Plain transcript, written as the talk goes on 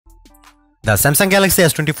The Samsung Galaxy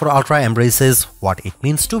S24 Ultra embraces what it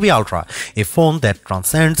means to be Ultra, a phone that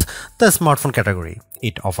transcends the smartphone category.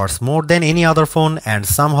 It offers more than any other phone and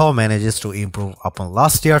somehow manages to improve upon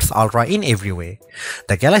last year's Ultra in every way.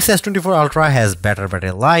 The Galaxy S24 Ultra has better battery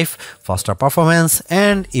life, faster performance,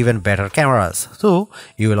 and even better cameras, so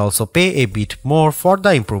you will also pay a bit more for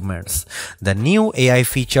the improvements. The new AI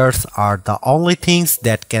features are the only things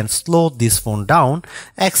that can slow this phone down,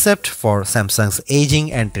 except for Samsung's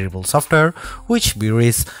aging and terrible software, which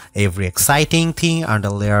buries every exciting thing under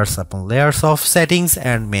layers upon layers of settings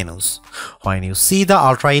and menus. When you see the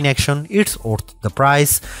Ultra in action, it's worth the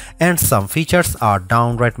price, and some features are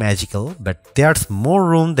downright magical, but there's more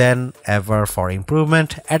room than ever for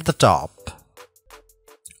improvement at the top.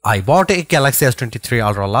 I bought a Galaxy S23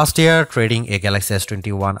 Ultra last year, trading a Galaxy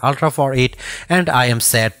S21 Ultra for it, and I am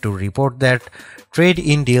sad to report that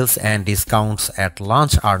trade-in deals and discounts at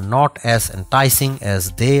launch are not as enticing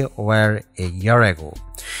as they were a year ago.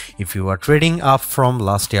 If you are trading up from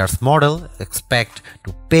last year's model, expect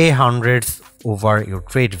to pay hundreds over your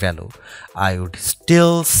trade value. I would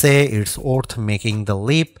still say it's worth making the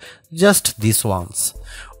leap just this once.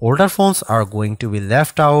 Older phones are going to be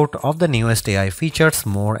left out of the newest AI features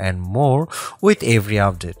more and more with every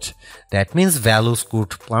update. That means values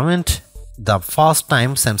could plummet the first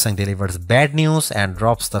time Samsung delivers bad news and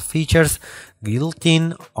drops the features built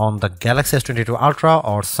in on the Galaxy S22 Ultra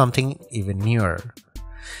or something even newer.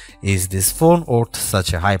 Is this phone worth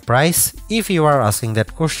such a high price? If you are asking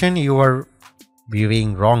that question, you are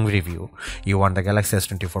viewing wrong review. You want the Galaxy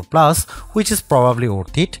S24 Plus, which is probably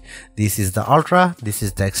worth it. This is the Ultra, this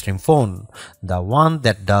is the extreme phone, the one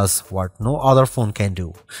that does what no other phone can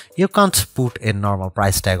do. You can't put a normal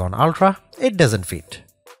price tag on Ultra, it doesn't fit.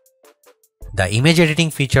 The image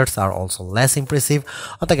editing features are also less impressive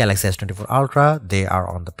on the Galaxy S24 Ultra. They are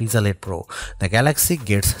on the Pixel 8 Pro. The Galaxy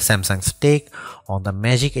gets Samsung's take on the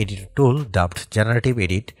magic editor tool dubbed Generative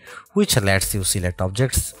Edit, which lets you select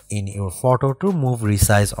objects in your photo to move,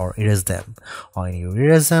 resize, or erase them. When you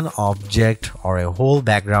erase an object or a whole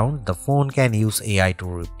background, the phone can use AI to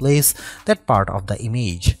replace that part of the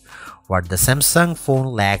image. What the Samsung phone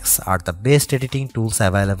lacks are the best editing tools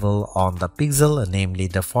available on the Pixel, namely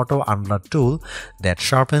the Photo Unblur tool that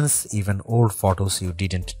sharpens even old photos you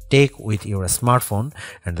didn't take with your smartphone,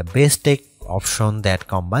 and the best take option that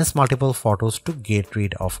combines multiple photos to get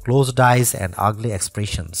rid of closed eyes and ugly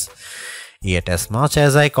expressions. Yet as much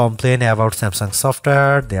as I complain about Samsung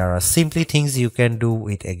software, there are simply things you can do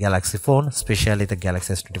with a Galaxy phone, especially the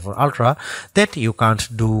Galaxy S24 Ultra, that you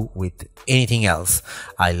can't do with anything else.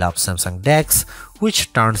 I love Samsung DeX,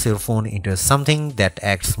 which turns your phone into something that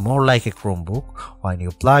acts more like a Chromebook. When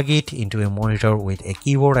you plug it into a monitor with a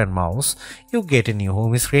keyboard and mouse, you get a new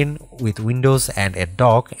home screen with windows and a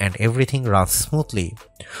dock, and everything runs smoothly.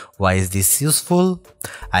 Why is this useful?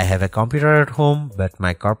 I have a computer at home, but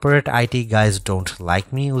my corporate IT guys don't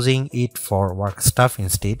like me using it for work stuff.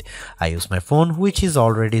 Instead, I use my phone, which is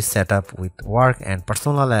already set up with work and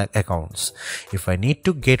personal accounts. If I need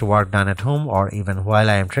to get work done at home or even while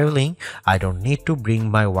I am traveling, I don't need to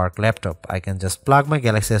bring my work laptop. I can just plug my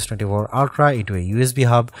Galaxy S24 Ultra into a USB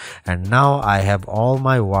hub, and now I have all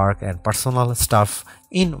my work and personal stuff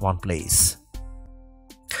in one place.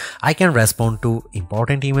 I can respond to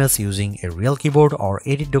important emails using a real keyboard or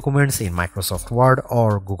edit documents in Microsoft Word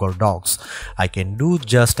or Google Docs. I can do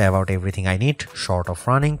just about everything I need, short of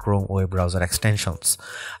running Chrome web browser extensions.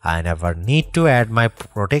 I never need to add my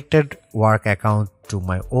protected work account to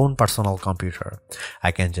my own personal computer.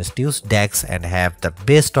 I can just use DeX and have the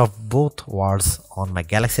best of both worlds on my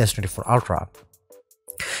Galaxy S24 Ultra.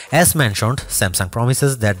 As mentioned, Samsung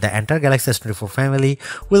promises that the entire Galaxy S24 family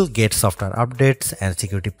will get software updates and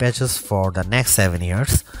security patches for the next 7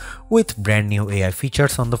 years. With brand new AI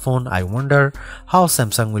features on the phone, I wonder how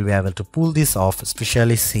Samsung will be able to pull this off,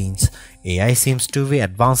 especially since AI seems to be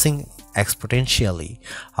advancing exponentially.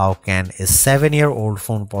 How can a 7-year-old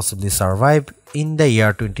phone possibly survive in the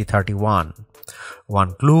year 2031?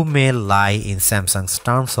 One clue may lie in Samsung's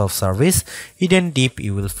terms of service. Hidden deep,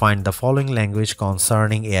 you will find the following language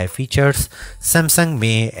concerning AI features. Samsung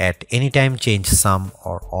may at any time change some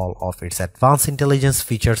or all of its advanced intelligence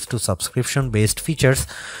features to subscription-based features,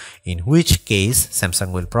 in which case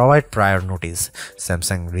Samsung will provide prior notice.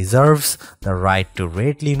 Samsung reserves the right to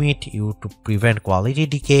rate limit you to prevent quality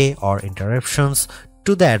decay or interruptions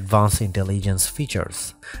to the advanced intelligence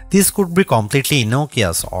features. This could be completely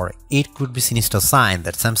innocuous, or it could be sinister sign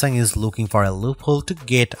that Samsung is looking for a loophole to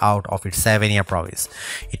get out of its 7-year promise.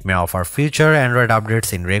 It may offer future Android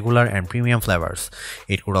updates in regular and premium flavors.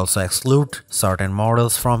 It could also exclude certain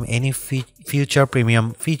models from any future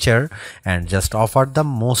premium feature and just offer the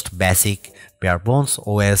most basic bare bones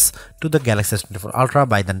OS to the Galaxy S24 Ultra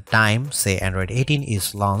by the time, say, Android 18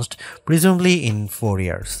 is launched, presumably in 4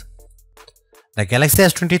 years. The Galaxy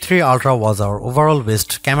S23 Ultra was our overall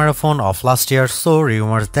best camera phone of last year, so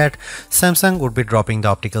rumors that Samsung would be dropping the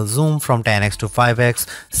optical zoom from 10x to 5x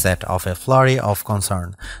set off a flurry of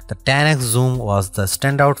concern. The 10x zoom was the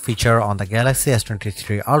standout feature on the Galaxy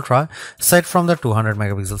S23 Ultra. Aside from the 200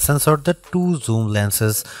 megapixel sensor, the two zoom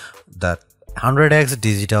lenses, the 100x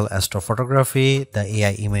digital astrophotography, the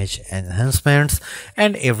AI image enhancements,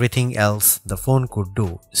 and everything else the phone could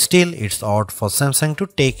do. Still, it's odd for Samsung to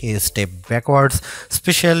take a step backwards,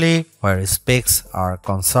 especially where specs are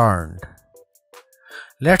concerned.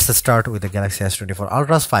 Let's start with the Galaxy S24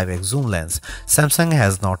 Ultra's 5x zoom lens. Samsung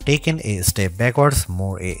has not taken a step backwards,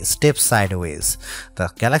 more a step sideways. The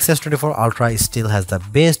Galaxy S24 Ultra still has the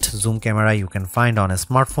best zoom camera you can find on a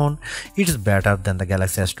smartphone. It's better than the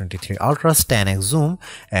Galaxy S23 Ultra's 10x zoom,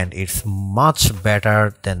 and it's much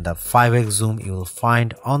better than the 5x zoom you will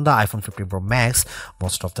find on the iPhone 15 Pro Max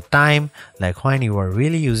most of the time, like when you are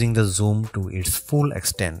really using the zoom to its full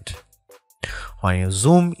extent. When you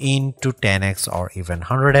zoom in to 10x or even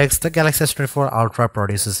 100x, the Galaxy S24 Ultra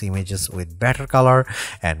produces images with better color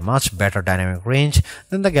and much better dynamic range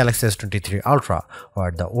than the Galaxy S23 Ultra. Where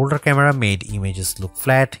the older camera made images look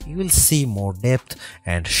flat, you will see more depth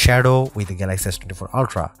and shadow with the Galaxy S24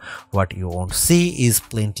 Ultra. What you won't see is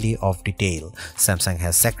plenty of detail. Samsung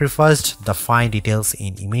has sacrificed the fine details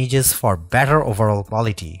in images for better overall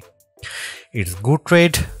quality. It's good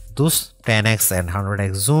trade. Those 10x and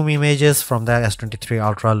 100x zoom images from the S23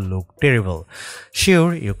 Ultra look terrible.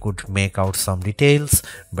 Sure, you could make out some details,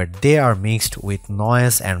 but they are mixed with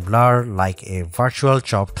noise and blur like a virtual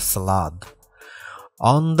chopped salad.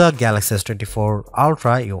 On the Galaxy S24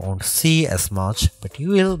 Ultra, you won't see as much, but you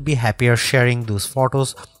will be happier sharing those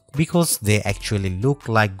photos because they actually look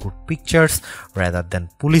like good pictures rather than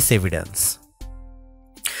police evidence.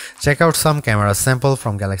 Check out some camera sample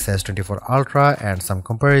from Galaxy S24 Ultra and some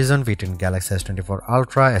comparison between Galaxy S24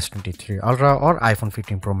 Ultra, S23 Ultra or iPhone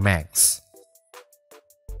 15 Pro Max.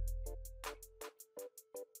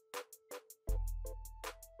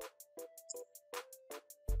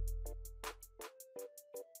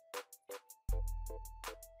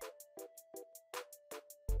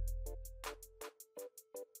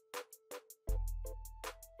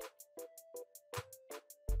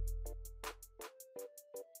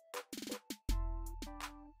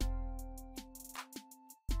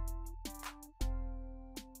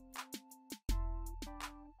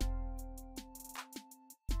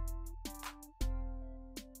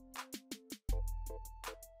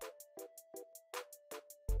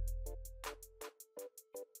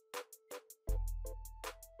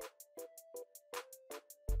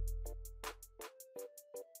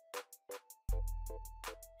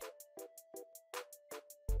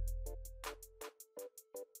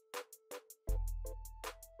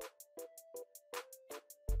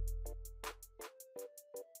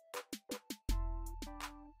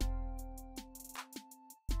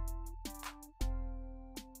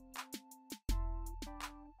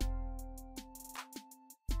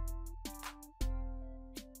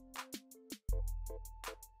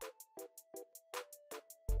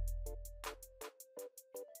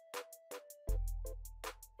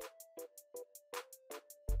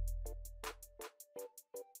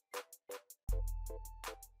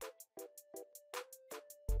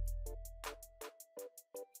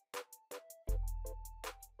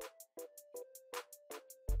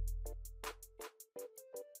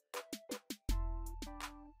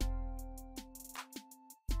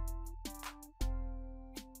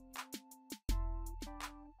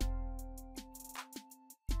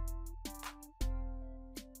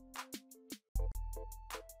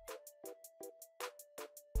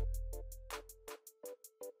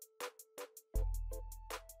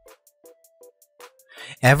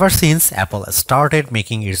 Ever since Apple started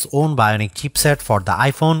making its own Bionic chipset for the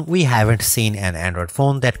iPhone, we haven't seen an Android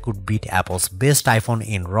phone that could beat Apple's best iPhone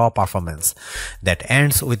in raw performance. That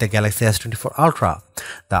ends with the Galaxy S24 Ultra.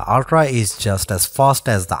 The Ultra is just as fast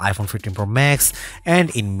as the iPhone 15 Pro Max,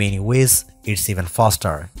 and in many ways, it's even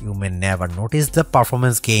faster. You may never notice the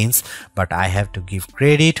performance gains, but I have to give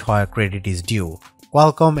credit where credit is due.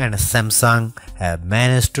 Qualcomm and Samsung have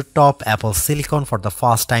managed to top Apple's silicon for the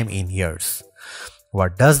first time in years.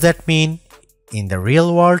 What does that mean? In the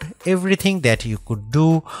real world, everything that you could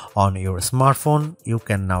do on your smartphone, you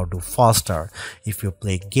can now do faster. If you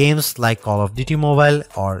play games like Call of Duty Mobile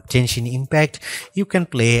or Genshin Impact, you can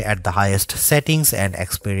play at the highest settings and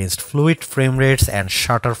experience fluid frame rates and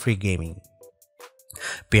stutter-free gaming.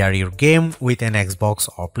 Pair your game with an Xbox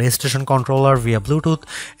or PlayStation controller via Bluetooth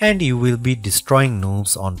and you will be destroying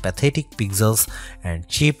noobs on pathetic pixels and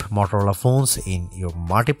cheap Motorola phones in your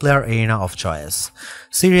multiplayer arena of choice.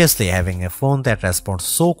 Seriously, having a phone that responds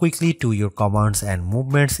so quickly to your commands and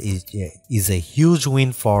movements is a huge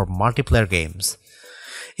win for multiplayer games.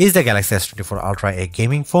 Is the Galaxy S24 Ultra a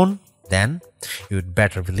gaming phone? Then you'd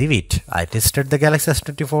better believe it. I tested the Galaxy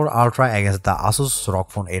S24 Ultra against the Asus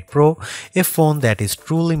ROG Phone 8 Pro, a phone that is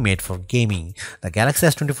truly made for gaming. The Galaxy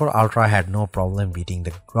S24 Ultra had no problem beating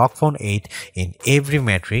the ROG Phone 8 in every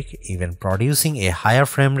metric, even producing a higher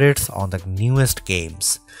frame rates on the newest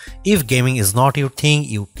games. If gaming is not your thing,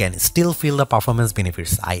 you can still feel the performance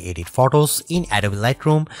benefits. I edit photos in Adobe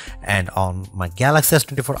Lightroom, and on my Galaxy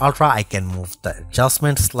S24 Ultra I can move the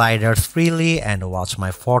adjustment sliders freely and watch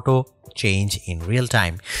my photo change in real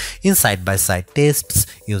time. In side-by-side tests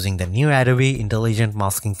using the new Adobe Intelligent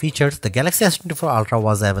Masking features, the Galaxy S24 Ultra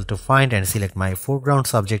was able to find and select my foreground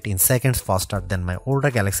subject in seconds faster than my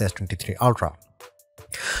older Galaxy S23 Ultra.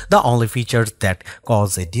 The only features that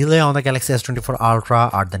cause a delay on the Galaxy S24 Ultra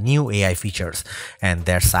are the new AI features, and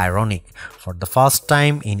that's ironic. For the first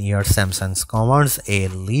time in years, Samsung commands a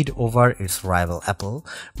lead over its rival Apple,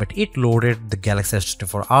 but it loaded the Galaxy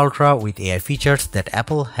S24 Ultra with AI features that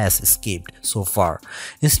Apple has skipped so far.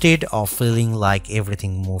 Instead of feeling like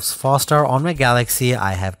everything moves faster on my Galaxy,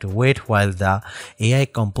 I have to wait while the AI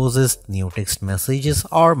composes new text messages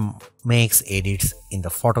or makes edits in the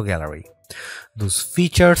photo gallery. Those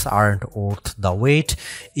features aren't worth the wait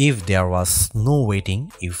if there was no waiting.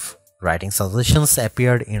 If writing suggestions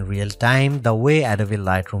appeared in real time the way Adobe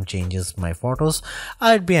Lightroom changes my photos,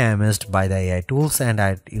 I'd be amazed by the AI tools and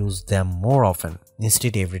I'd use them more often.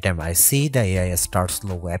 Instead, every time I see the AI starts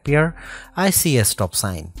logo appear, I see a stop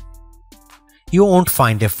sign. You won't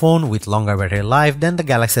find a phone with longer battery life than the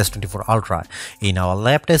Galaxy S24 Ultra. In our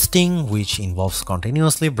lab testing, which involves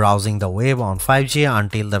continuously browsing the web on 5G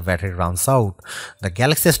until the battery runs out, the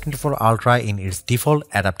Galaxy S24 Ultra in its default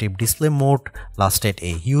adaptive display mode lasted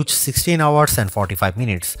a huge 16 hours and 45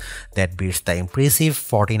 minutes. That beats the impressive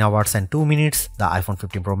 14 hours and 2 minutes the iPhone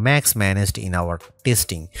 15 Pro Max managed in our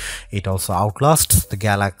testing. It also outlasts the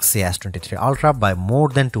Galaxy S23 Ultra by more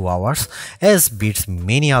than 2 hours, as beats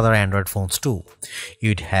many other Android phones too.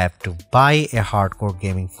 You'd have to buy a hardcore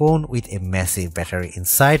gaming phone with a massive battery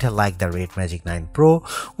inside like the Red Magic 9 Pro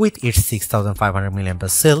with its 6500 mAh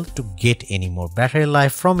cell to get any more battery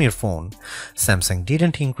life from your phone. Samsung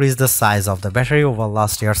didn't increase the size of the battery over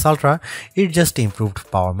last year's Ultra, it just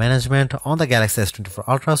improved power management on the Galaxy S24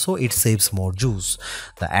 Ultra so it saves more juice.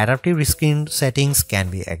 The adaptive screen settings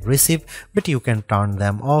can be aggressive, but you can turn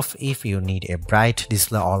them off if you need a bright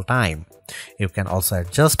display all time. You can also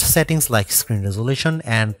adjust settings like screen resolution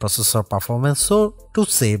and processor performance to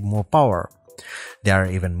save more power. There are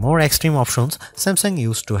even more extreme options. Samsung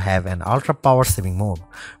used to have an ultra power saving mode,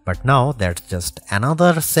 but now that's just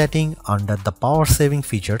another setting under the power saving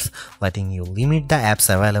features, letting you limit the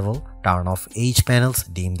apps available, turn off edge panels,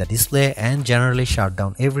 dim the display, and generally shut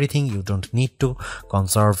down everything you don't need to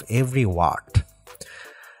conserve every watt.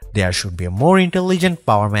 There should be a more intelligent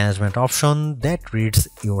power management option that reads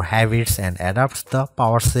your habits and adapts the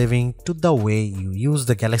power saving to the way you use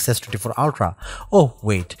the Galaxy S24 Ultra. Oh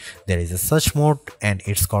wait, there is a such mode and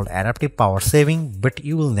it's called adaptive power saving, but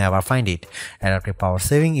you will never find it. Adaptive power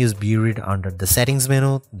saving is buried under the settings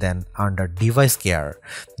menu, then under device care.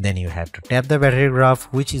 Then you have to tap the battery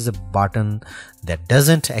graph, which is a button that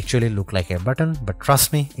doesn't actually look like a button, but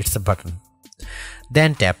trust me, it's a button.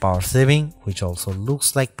 Then tap power saving, which also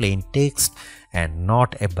looks like plain text and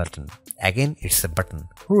not a button. Again, it's a button.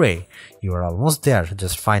 Hooray! You are almost there.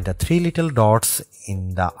 Just find the 3 little dots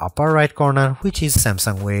in the upper right corner, which is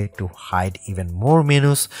Samsung way to hide even more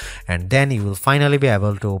menus, and then you will finally be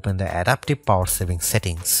able to open the adaptive power saving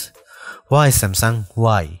settings. Why Samsung?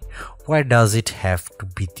 Why? Why does it have to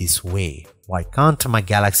be this way? Why can't my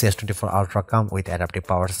Galaxy S24 Ultra come with adaptive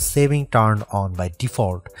power saving turned on by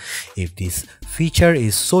default? If this feature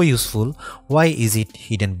is so useful, why is it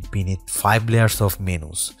hidden beneath 5 layers of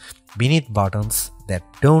menus? Beneath buttons that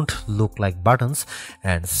don't look like buttons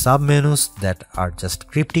and sub-menus that are just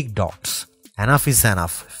cryptic dots. Enough is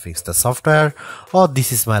enough. Fix the software, or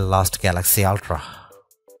this is my last Galaxy Ultra.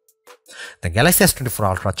 The Galaxy S24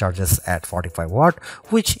 Ultra charges at 45 watt,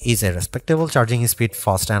 which is a respectable charging speed,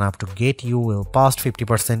 fast enough to get you well past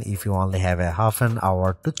 50% if you only have a half an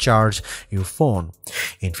hour to charge your phone.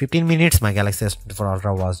 In 15 minutes, my Galaxy S24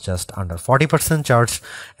 Ultra was just under 40% charged,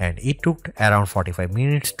 and it took around 45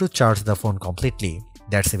 minutes to charge the phone completely.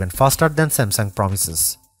 That's even faster than Samsung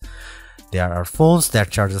promises. There are phones that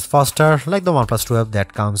charges faster, like the OnePlus 12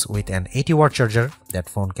 that comes with an 80 watt charger. That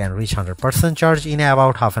phone can reach 100% charge in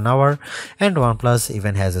about half an hour, and OnePlus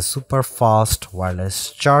even has a super fast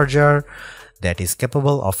wireless charger that is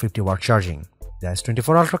capable of 50 watt charging. The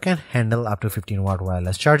S24 Ultra can handle up to 15 watt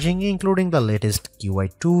wireless charging, including the latest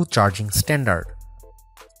QI2 charging standard.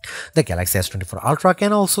 The Galaxy S24 Ultra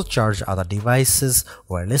can also charge other devices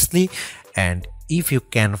wirelessly, and if you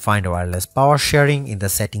can find wireless power sharing in the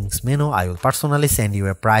settings menu, I will personally send you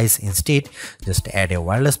a price instead. Just add a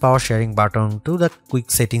wireless power sharing button to the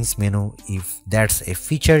quick settings menu if that's a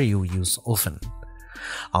feature you use often.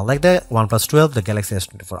 Unlike the OnePlus 12, the Galaxy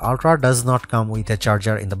S24 Ultra does not come with a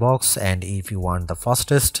charger in the box, and if you want the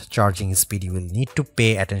fastest charging speed, you will need to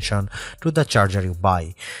pay attention to the charger you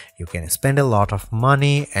buy. You can spend a lot of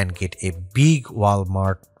money and get a big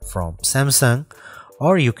Walmart from Samsung,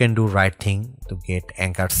 or you can do right thing to get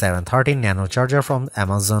Anker 730 nano charger from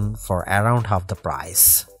Amazon for around half the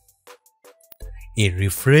price. A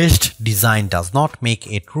refreshed design does not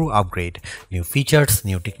make a true upgrade. New features,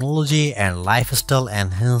 new technology, and lifestyle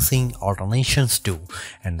enhancing alternations do.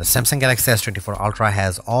 And the Samsung Galaxy S24 Ultra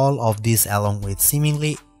has all of these along with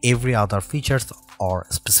seemingly every other features or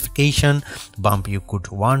specification bump you could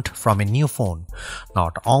want from a new phone.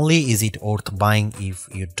 Not only is it worth buying if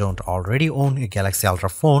you don't already own a Galaxy Ultra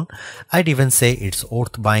phone, I'd even say it's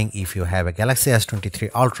worth buying if you have a Galaxy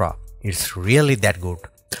S23 Ultra. It's really that good.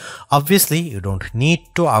 Obviously, you don't need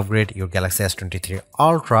to upgrade your Galaxy S23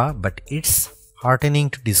 Ultra, but it's heartening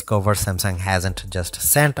to discover Samsung hasn't just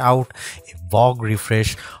sent out a vogue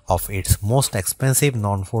refresh of its most expensive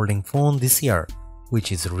non-folding phone this year, which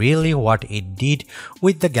is really what it did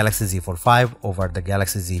with the Galaxy Z Fold 5 over the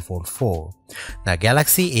Galaxy Z Fold 4. The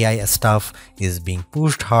Galaxy AI stuff is being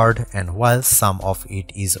pushed hard, and while some of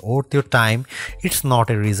it is worth your time, it's not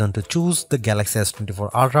a reason to choose the Galaxy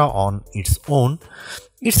S24 Ultra on its own.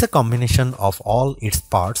 It's a combination of all its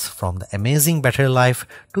parts, from the amazing battery life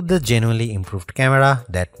to the genuinely improved camera,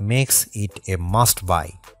 that makes it a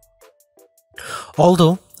must-buy.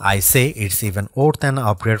 Although I say it's even worth an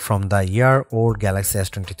upgrade from the year-old Galaxy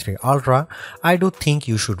S23 Ultra, I do think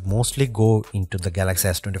you should mostly go into the Galaxy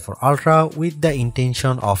S24 Ultra with the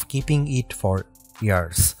intention of keeping it for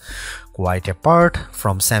years. Quite apart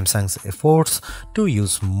from Samsung's efforts to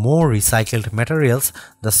use more recycled materials,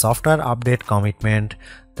 the software update commitment,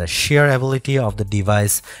 the sheer ability of the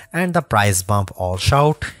device, and the price bump all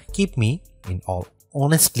shout, keep me in all.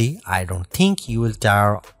 Honestly, I don't think you will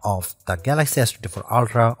tire of the Galaxy S24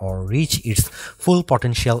 Ultra or reach its full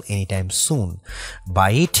potential anytime soon.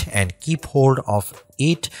 Buy it and keep hold of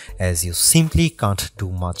it, as you simply can't do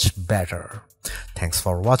much better. Thanks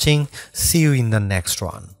for watching. See you in the next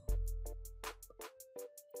one.